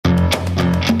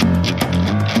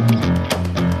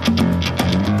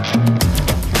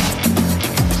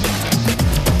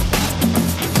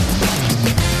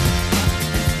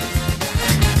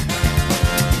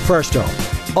First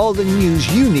up, all the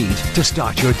news you need to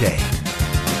start your day.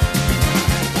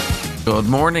 Good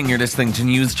morning, you're listening to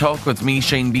News Talk with me,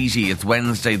 Shane Beattie. It's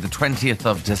Wednesday the 20th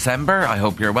of December. I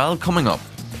hope you're well. Coming up,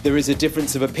 there is a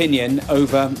difference of opinion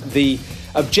over the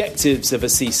objectives of a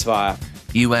ceasefire.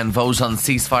 UN vote on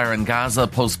ceasefire in Gaza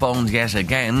postponed yet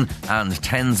again, and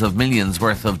tens of millions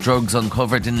worth of drugs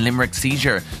uncovered in Limerick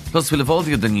seizure. Plus we'll have all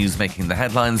the other news making the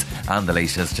headlines and the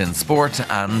latest in sport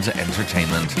and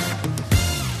entertainment.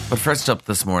 But first up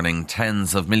this morning,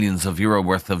 tens of millions of euro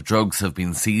worth of drugs have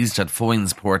been seized at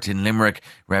Foynes Port in Limerick.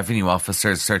 Revenue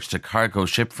officers searched a cargo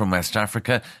ship from West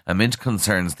Africa amid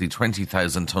concerns the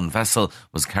 20,000-tonne vessel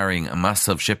was carrying a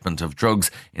massive shipment of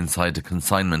drugs inside a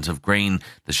consignment of grain.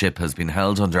 The ship has been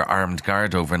held under armed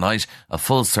guard overnight. A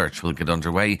full search will get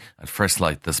underway at first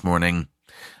light this morning.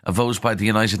 A vote by the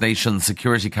United Nations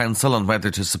Security Council on whether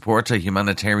to support a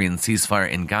humanitarian ceasefire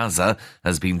in Gaza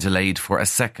has been delayed for a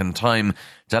second time.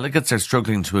 Delegates are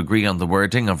struggling to agree on the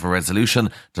wording of a resolution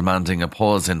demanding a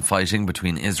pause in fighting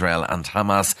between Israel and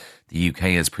Hamas. The UK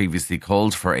has previously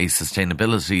called for a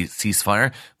sustainability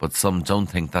ceasefire, but some don't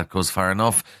think that goes far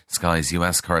enough. Sky's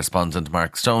US correspondent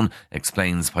Mark Stone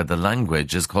explains why the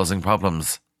language is causing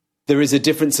problems. There is a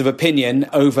difference of opinion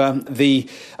over the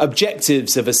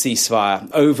objectives of a ceasefire,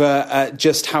 over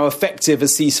just how effective a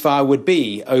ceasefire would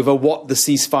be, over what the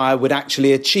ceasefire would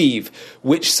actually achieve,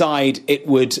 which side it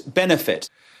would benefit.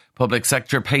 Public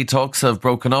sector pay talks have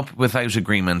broken up without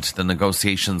agreement. The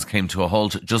negotiations came to a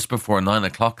halt just before 9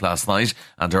 o'clock last night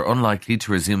and are unlikely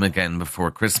to resume again before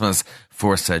Christmas.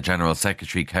 Forsa General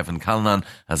Secretary Kevin Callinan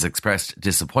has expressed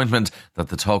disappointment that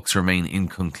the talks remain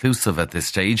inconclusive at this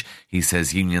stage. He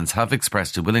says unions have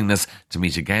expressed a willingness to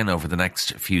meet again over the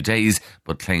next few days,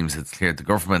 but claims it's clear the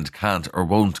government can't or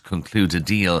won't conclude a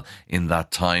deal in that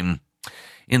time.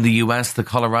 In the US, the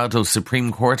Colorado Supreme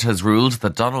Court has ruled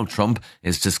that Donald Trump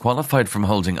is disqualified from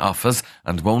holding office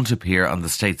and won't appear on the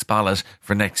state's ballot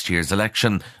for next year's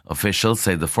election. Officials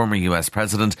say the former US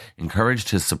president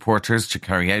encouraged his supporters to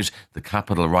carry out the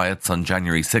Capitol riots on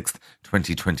January 6th,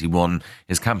 2021.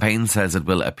 His campaign says it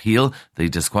will appeal the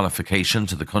disqualification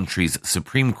to the country's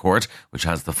Supreme Court, which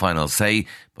has the final say,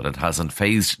 but it hasn't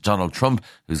fazed Donald Trump,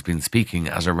 who's been speaking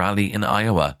at a rally in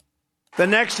Iowa. The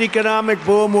next economic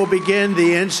boom will begin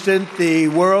the instant the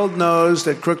world knows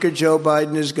that crooked Joe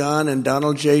Biden is gone and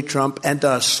Donald J. Trump and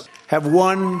us have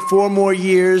won 4 more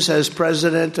years as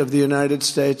president of the United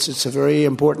States. It's a very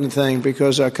important thing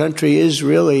because our country is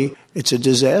really, it's a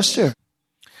disaster.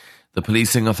 The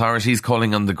policing authorities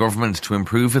calling on the government to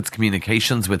improve its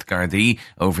communications with Gardaí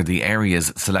over the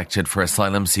areas selected for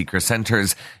asylum seeker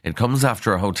centres. It comes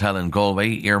after a hotel in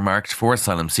Galway earmarked for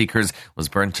asylum seekers was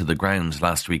burnt to the ground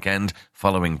last weekend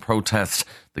following protests.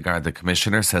 The Garda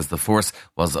Commissioner says the force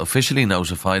was officially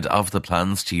notified of the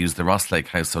plans to use the Rosslake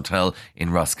House Hotel in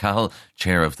Roscahill.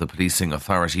 Chair of the policing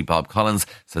authority Bob Collins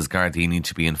says Gardaí need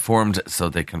to be informed so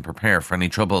they can prepare for any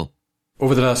trouble.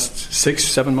 Over the last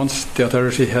 6-7 months, the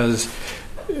authority has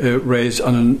raised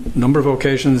on a number of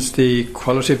occasions the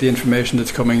quality of the information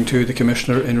that's coming to the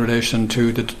Commissioner in relation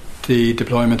to the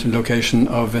deployment and location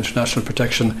of international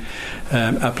protection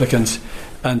applicants.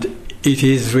 And it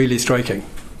is really striking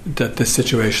that this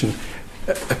situation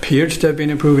appeared to have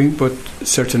been improving, but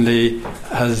certainly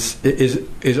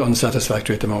is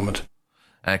unsatisfactory at the moment.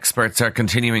 Experts are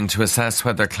continuing to assess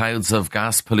whether clouds of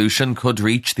gas pollution could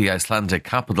reach the Icelandic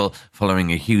capital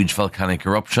following a huge volcanic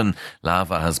eruption.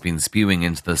 Lava has been spewing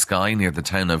into the sky near the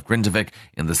town of Grindavik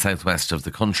in the southwest of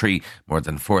the country. More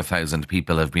than 4,000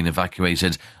 people have been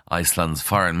evacuated. Iceland's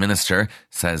foreign minister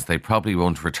says they probably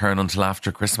won't return until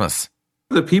after Christmas.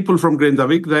 The people from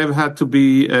Grindavik, they've had to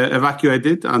be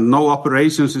evacuated and no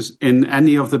operations in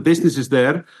any of the businesses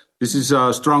there. This is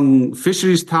a strong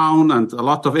fisheries town and a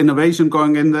lot of innovation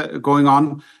going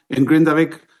on in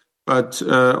Grindavik, but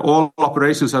all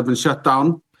operations have been shut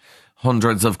down.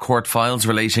 Hundreds of court files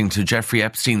relating to Jeffrey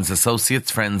Epstein's associates,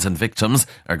 friends and victims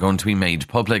are going to be made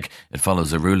public. It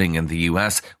follows a ruling in the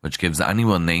US which gives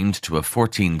anyone named to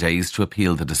 14 days to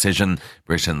appeal the decision.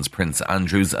 Britain's Prince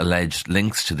Andrew's alleged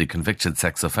links to the convicted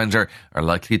sex offender are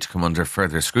likely to come under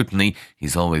further scrutiny.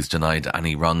 He's always denied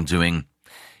any wrongdoing.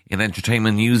 In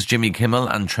entertainment news, Jimmy Kimmel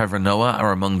and Trevor Noah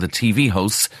are among the TV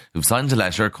hosts who've signed a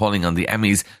letter calling on the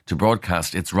Emmys to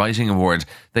broadcast its Writing Award.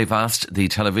 They've asked the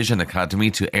Television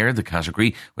Academy to air the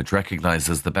category, which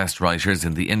recognises the best writers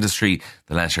in the industry.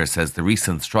 The letter says the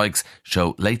recent strikes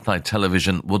show late-night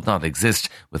television would not exist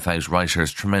without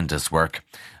writers' tremendous work.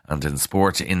 And in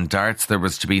sport, in darts, there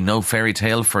was to be no fairy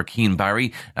tale for Keane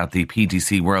Barry at the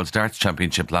PDC World Darts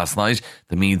Championship last night.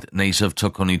 The Meath native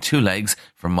took only 2 legs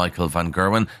from Michael van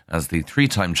Gerwen as the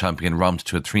 3-time champion romped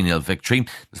to a 3-0 victory.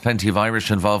 There's plenty of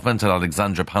Irish involvement at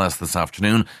Alexandra Palace this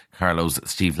afternoon. Carlow's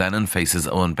Steve Lennon faces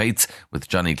Owen Bates, with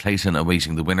Johnny Clayton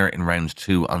awaiting the winner in round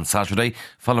 2 on Saturday.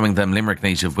 Following them, Limerick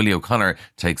native Willie O'Connor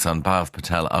takes on Bhav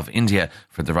Patel of India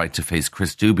for the right to face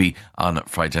Chris Doobie on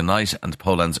Friday night, and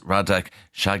Poland's Radek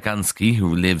Shagansky,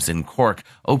 who lives in Cork,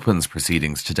 opens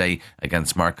proceedings today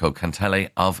against Marco Cantele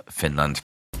of Finland.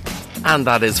 And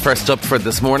that is First Up for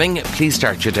this morning. Please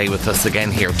start your day with us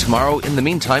again here tomorrow. In the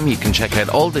meantime, you can check out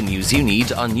all the news you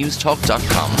need on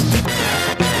newstalk.com.